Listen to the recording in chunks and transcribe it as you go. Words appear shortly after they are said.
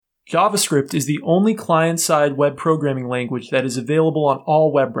JavaScript is the only client-side web programming language that is available on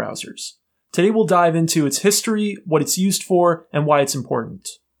all web browsers. Today we'll dive into its history, what it's used for, and why it's important.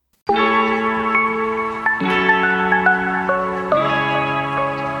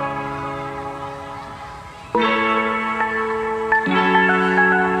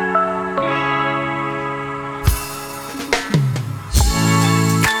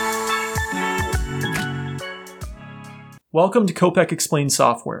 Welcome to Kopec Explains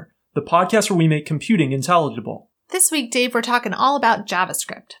Software, the podcast where we make computing intelligible. This week, Dave, we're talking all about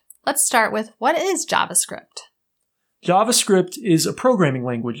JavaScript. Let's start with, what is JavaScript? JavaScript is a programming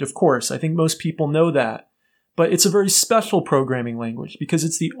language, of course. I think most people know that. But it's a very special programming language because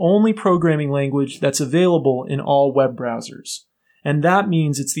it's the only programming language that's available in all web browsers. And that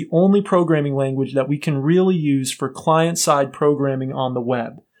means it's the only programming language that we can really use for client-side programming on the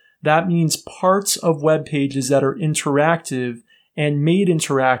web. That means parts of web pages that are interactive and made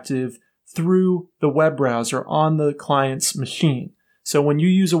interactive through the web browser on the client's machine. So when you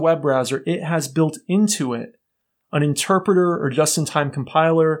use a web browser, it has built into it an interpreter or just-in-time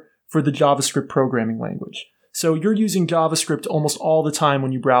compiler for the JavaScript programming language. So you're using JavaScript almost all the time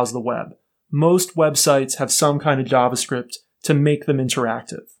when you browse the web. Most websites have some kind of JavaScript to make them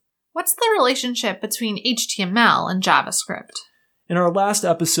interactive. What's the relationship between HTML and JavaScript? In our last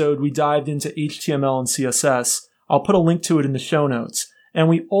episode, we dived into HTML and CSS. I'll put a link to it in the show notes. And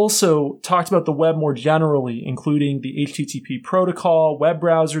we also talked about the web more generally, including the HTTP protocol, web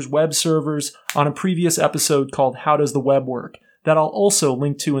browsers, web servers, on a previous episode called How Does the Web Work? That I'll also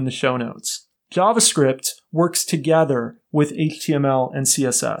link to in the show notes. JavaScript works together with HTML and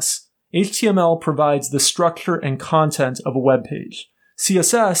CSS. HTML provides the structure and content of a web page.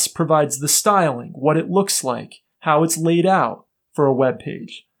 CSS provides the styling, what it looks like, how it's laid out for a web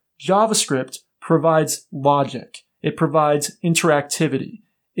page. JavaScript provides logic. It provides interactivity.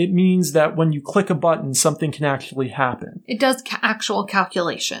 It means that when you click a button, something can actually happen. It does actual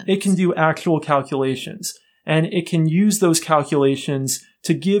calculations. It can do actual calculations. And it can use those calculations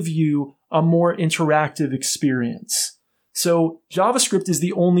to give you a more interactive experience. So JavaScript is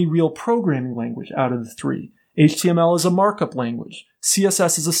the only real programming language out of the three. HTML is a markup language.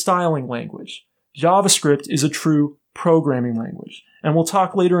 CSS is a styling language. JavaScript is a true programming language. And we'll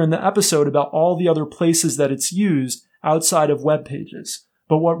talk later in the episode about all the other places that it's used outside of web pages.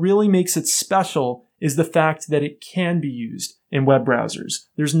 But what really makes it special is the fact that it can be used in web browsers.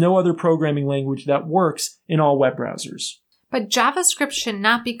 There's no other programming language that works in all web browsers. But JavaScript should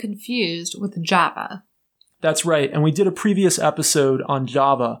not be confused with Java. That's right. And we did a previous episode on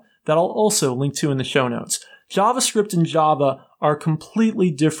Java that I'll also link to in the show notes. JavaScript and Java are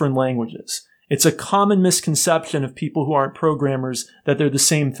completely different languages. It's a common misconception of people who aren't programmers that they're the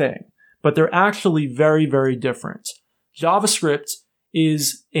same thing, but they're actually very, very different. JavaScript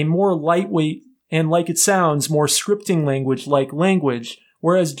is a more lightweight and, like it sounds, more scripting language-like language,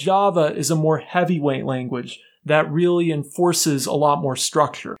 whereas Java is a more heavyweight language that really enforces a lot more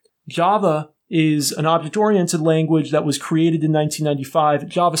structure. Java is an object-oriented language that was created in 1995.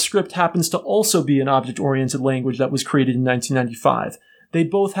 JavaScript happens to also be an object-oriented language that was created in 1995. They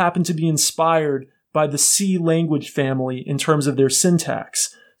both happen to be inspired by the C language family in terms of their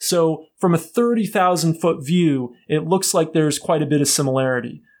syntax. So from a 30,000-foot view, it looks like there's quite a bit of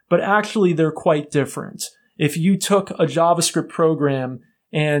similarity. But actually, they're quite different. If you took a JavaScript program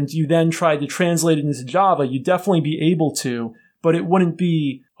and you then tried to translate it into Java, you'd definitely be able to, but it wouldn't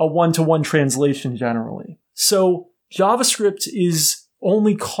be a one-to-one translation generally. So JavaScript is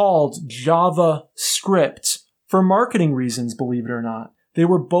only called JavaScript for marketing reasons, believe it or not. They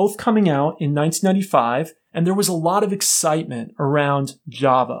were both coming out in 1995, and there was a lot of excitement around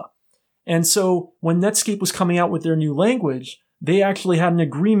Java. And so when Netscape was coming out with their new language, they actually had an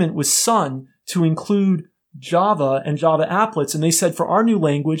agreement with Sun to include Java and Java applets. And they said, for our new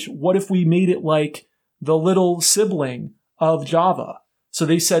language, what if we made it like the little sibling of Java? So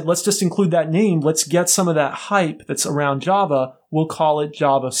they said, let's just include that name. Let's get some of that hype that's around Java. We'll call it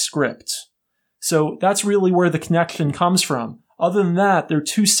JavaScript. So that's really where the connection comes from. Other than that, they're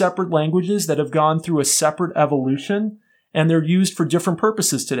two separate languages that have gone through a separate evolution, and they're used for different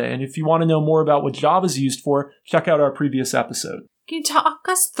purposes today. And if you want to know more about what Java is used for, check out our previous episode. Can you talk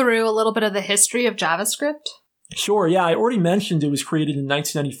us through a little bit of the history of JavaScript? Sure, yeah. I already mentioned it was created in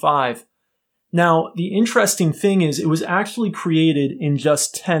 1995. Now, the interesting thing is it was actually created in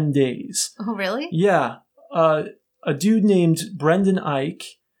just 10 days. Oh, really? Yeah. A dude named Brendan Eich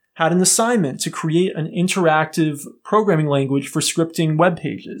had an assignment to create an interactive programming language for scripting web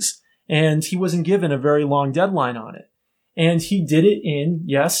pages. And he wasn't given a very long deadline on it. And he did it in,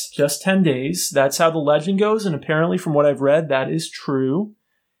 yes, just 10 days. That's how the legend goes. And apparently, from what I've read, that is true.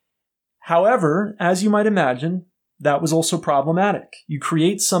 However, as you might imagine, that was also problematic. You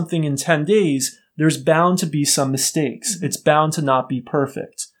create something in 10 days, there's bound to be some mistakes. It's bound to not be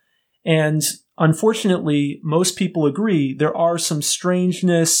perfect. And unfortunately, most people agree there are some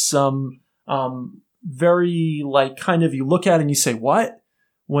strangeness, some very you look at it and you say, what?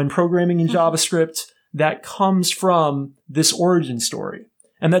 When programming in JavaScript, that comes from this origin story.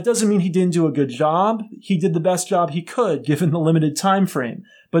 And that doesn't mean he didn't do a good job. He did the best job he could given the limited time frame.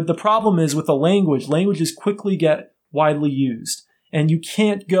 But the problem is with a languages quickly get widely used. And you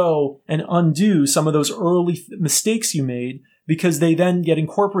can't go and undo some of those early mistakes you made because they then get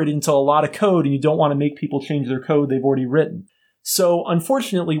incorporated into a lot of code and you don't want to make people change their code they've already written. So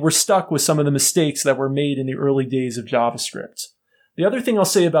unfortunately, we're stuck with some of the mistakes that were made in the early days of JavaScript. The other thing I'll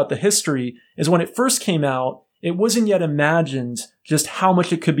say about the history is when it first came out, it wasn't yet imagined just how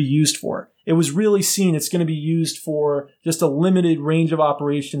much it could be used for. It was really seen it's going to be used for just a limited range of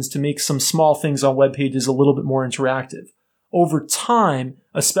operations to make some small things on web pages a little bit more interactive. Over time,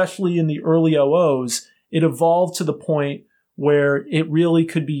 especially in the early OOs, it evolved to the point where it really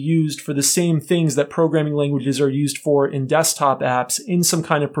could be used for the same things that programming languages are used for in desktop apps in some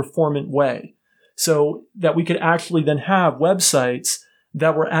kind of performant way. So that we could actually then have websites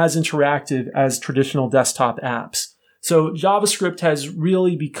that were as interactive as traditional desktop apps. So JavaScript has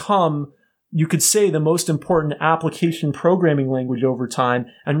really become, you could say, the most important application programming language over time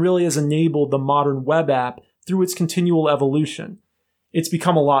and really has enabled the modern web app through its continual evolution. It's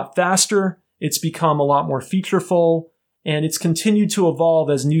become a lot faster, it's become a lot more featureful, and it's continued to evolve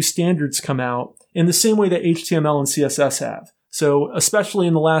as new standards come out in the same way that HTML and CSS have. So especially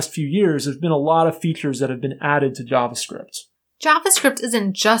in the last few years, there's been a lot of features that have been added to JavaScript. JavaScript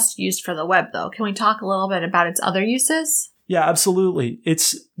isn't just used for the web, though. Can we talk a little bit about its other uses? Yeah, absolutely.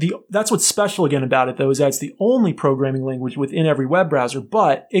 That's what's special again about it, though, is that it's the only programming language within every web browser,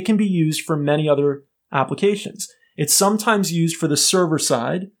 but it can be used for many other applications. It's sometimes used for the server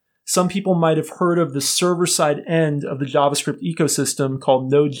side. Some people might have heard of the server-side end of the JavaScript ecosystem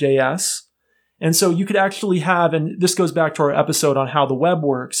called Node.js. And so you could actually have, and this goes back to our episode on how the web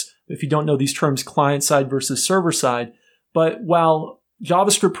works, if you don't know these terms, client-side versus server-side. But while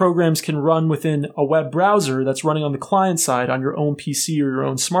JavaScript programs can run within a web browser that's running on the client side on your own PC or your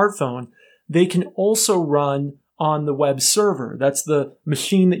own smartphone, they can also run on the web server. That's the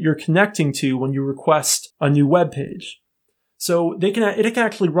machine that you're connecting to when you request a new web page. So it can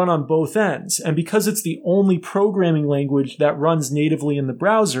actually run on both ends. And because it's the only programming language that runs natively in the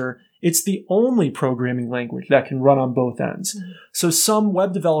browser, it's the only programming language that can run on both ends. Mm-hmm. So some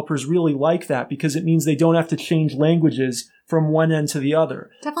web developers really like that because it means they don't have to change languages from one end to the other.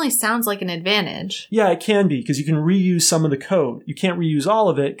 Definitely sounds like an advantage. Yeah, it can be because you can reuse some of the code. You can't reuse all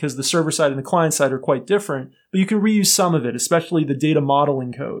of it because the server side and the client side are quite different, but you can reuse some of it, especially the data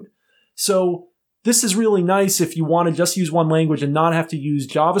modeling code. So this is really nice if you want to just use one language and not have to use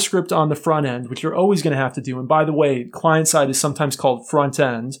JavaScript on the front end, which you're always going to have to do. And by the way, client side is sometimes called front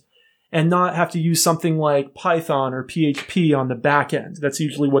end, and not have to use something like Python or PHP on the back end. That's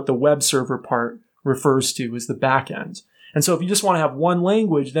usually what the web server part refers to as the back end. And so if you just want to have one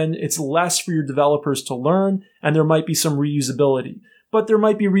language, then it's less for your developers to learn, and there might be some reusability. But there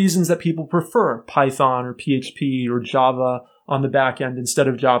might be reasons that people prefer Python or PHP or Java on the back end instead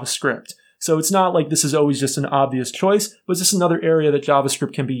of JavaScript. So it's not like this is always just an obvious choice, but it's just another area that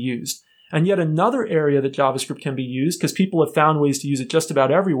JavaScript can be used. And yet another area that JavaScript can be used, because people have found ways to use it just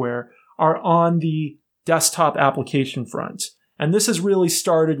about everywhere, are on the desktop application front. And this has really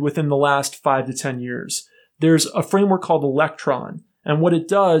started within the last 5 to 10 years. There's a framework called Electron. And what it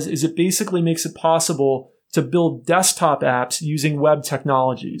does is it basically makes it possible to build desktop apps using web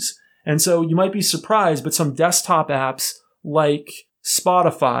technologies. And so you might be surprised, but some desktop apps like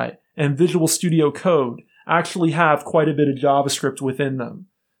Spotify and Visual Studio Code actually have quite a bit of JavaScript within them.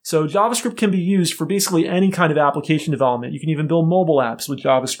 So JavaScript can be used for basically any kind of application development. You can even build mobile apps with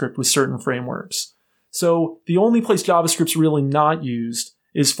JavaScript with certain frameworks. So the only place JavaScript's really not used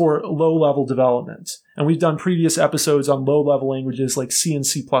is for low-level development. And we've done previous episodes on low-level languages like C and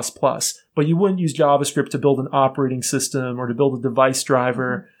C++, but you wouldn't use JavaScript to build an operating system or to build a device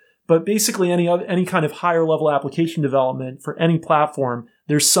driver. But basically any kind of higher-level application development for any platform,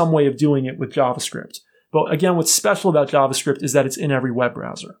 there's some way of doing it with JavaScript. But again, what's special about JavaScript is that it's in every web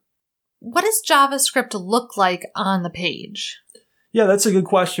browser. What does JavaScript look like on the page? Yeah, that's a good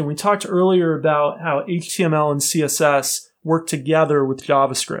question. We talked earlier about how HTML and CSS work together with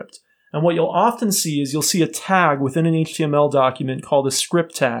JavaScript. And what you'll often see is you'll see a tag within an HTML document called a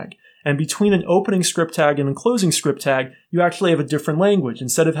script tag. And between an opening script tag and a closing script tag, you actually have a different language.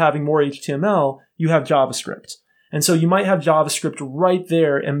 Instead of having more HTML, you have JavaScript. And so you might have JavaScript right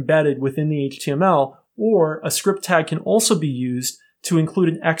there embedded within the HTML, or a script tag can also be used to include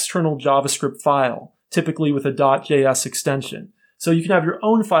an external JavaScript file, typically with a .js extension. So you can have your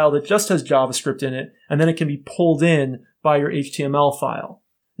own file that just has JavaScript in it, and then it can be pulled in by your HTML file.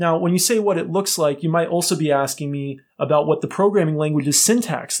 Now, when you say what it looks like, you might also be asking me about what the programming language's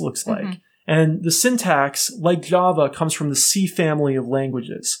syntax looks like. Mm-hmm. And the syntax, like Java, comes from the C family of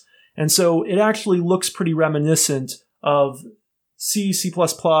languages. And so it actually looks pretty reminiscent of C, C++,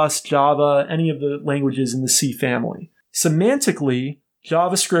 Java, any of the languages in the C family. Semantically,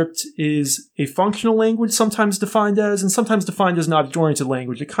 JavaScript is a functional language, sometimes defined as, and sometimes defined as an object-oriented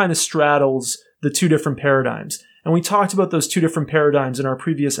language. It kind of straddles the two different paradigms. And we talked about those two different paradigms in our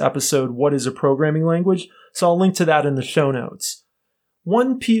previous episode, What is a Programming Language? So I'll link to that in the show notes.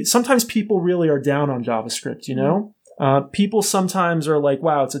 Sometimes people really are down on JavaScript, you know? People sometimes are like,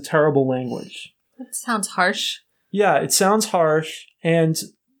 wow, it's a terrible language. That sounds harsh. Yeah, it sounds harsh, and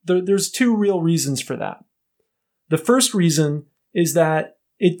there's two real reasons for that. The first reason is that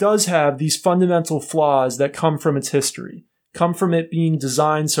it does have these fundamental flaws that come from its history, come from it being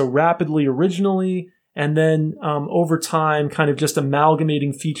designed so rapidly originally, and then over time kind of just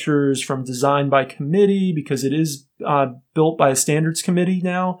amalgamating features from design by committee, because it is built by a standards committee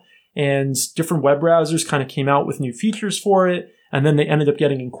now, and different web browsers kind of came out with new features for it, and then they ended up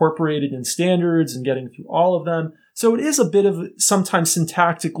getting incorporated in standards and getting through all of them. So it is a bit of, sometimes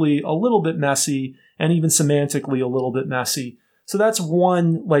syntactically, a little bit messy, and even semantically a little bit messy. So that's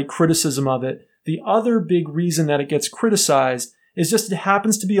one criticism of it. The other big reason that it gets criticized is just it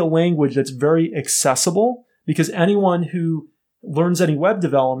happens to be a language that's very accessible, because anyone who learns any web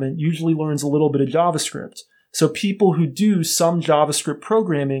development usually learns a little bit of JavaScript. So people who do some JavaScript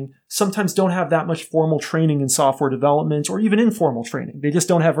programming sometimes don't have that much formal training in software development, or even informal training. They just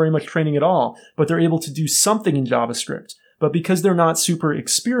don't have very much training at all, but they're able to do something in JavaScript. But because they're not super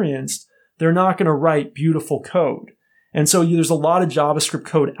experienced, they're not going to write beautiful code. And so there's a lot of JavaScript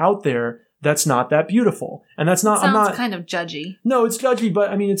code out there that's not that beautiful. And that's not, sounds kind of judgy. No, it's judgy,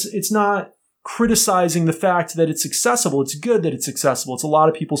 but I mean, it's not criticizing the fact that it's accessible. It's good that it's accessible. It's a lot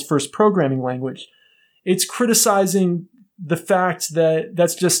of people's first programming language. It's criticizing the fact that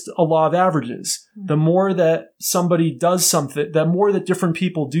that's just a law of averages. The more that somebody does something, the more that different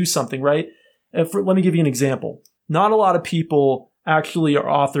people do something, right? Let me give you an example. Not a lot of people actually are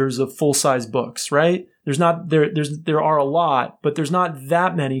authors of full-size books, right? There are a lot, but there's not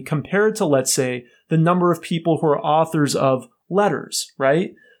that many compared to, let's say, the number of people who are authors of letters,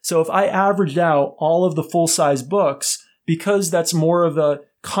 right? So if I averaged out all of the full-size books, because that's more of a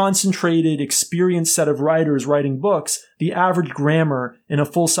concentrated, experienced set of writers writing books, the average grammar in a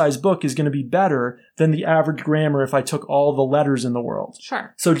full-size book is going to be better than the average grammar if I took all the letters in the world.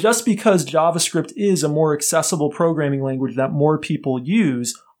 Sure. So just because JavaScript is a more accessible programming language that more people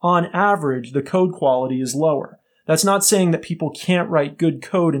use, on average, the code quality is lower. That's not saying that people can't write good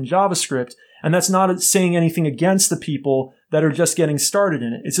code in JavaScript, and that's not saying anything against the people that are just getting started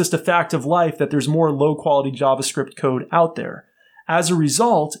in it. It's just a fact of life that there's more low-quality JavaScript code out there. As a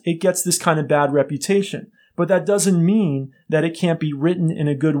result, it gets this kind of bad reputation. But that doesn't mean that it can't be written in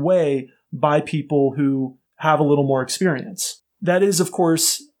a good way by people who have a little more experience. That is, of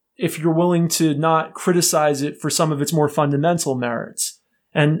course, if you're willing to not criticize it for some of its more fundamental merits.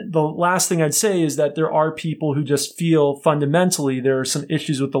 And the last thing I'd say is that there are people who just feel fundamentally there are some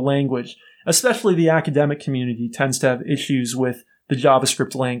issues with the language. Especially the academic community tends to have issues with the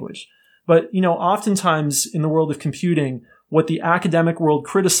JavaScript language. But, oftentimes in the world of computing, what the academic world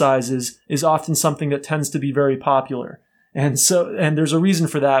criticizes is often something that tends to be very popular. And there's a reason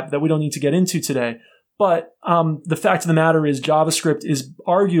for that we don't need to get into today. But the fact of the matter is JavaScript is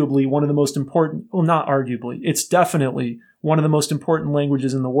arguably one of the most important, well, not arguably, it's definitely one of the most important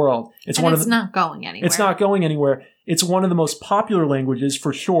languages in the world. It's not going anywhere. It's not going anywhere. It's one of the most popular languages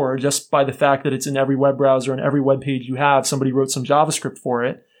for sure, just by the fact that it's in every web browser and every web page you have, somebody wrote some JavaScript for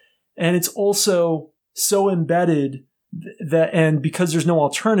it. And it's also so embedded and because there's no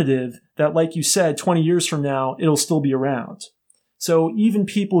alternative, that like you said, 20 years from now, it'll still be around. So even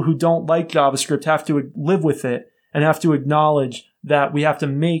people who don't like JavaScript have to live with it and have to acknowledge that we have to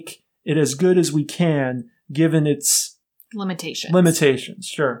make it as good as we can, given its limitations.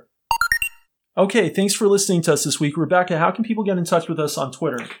 Sure. Okay, thanks for listening to us this week. Rebecca, how can people get in touch with us on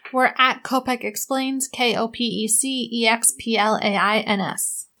Twitter? We're at Kopec Explains,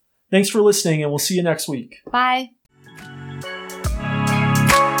 KOPECEXPLAINS. Thanks for listening, and we'll see you next week. Bye.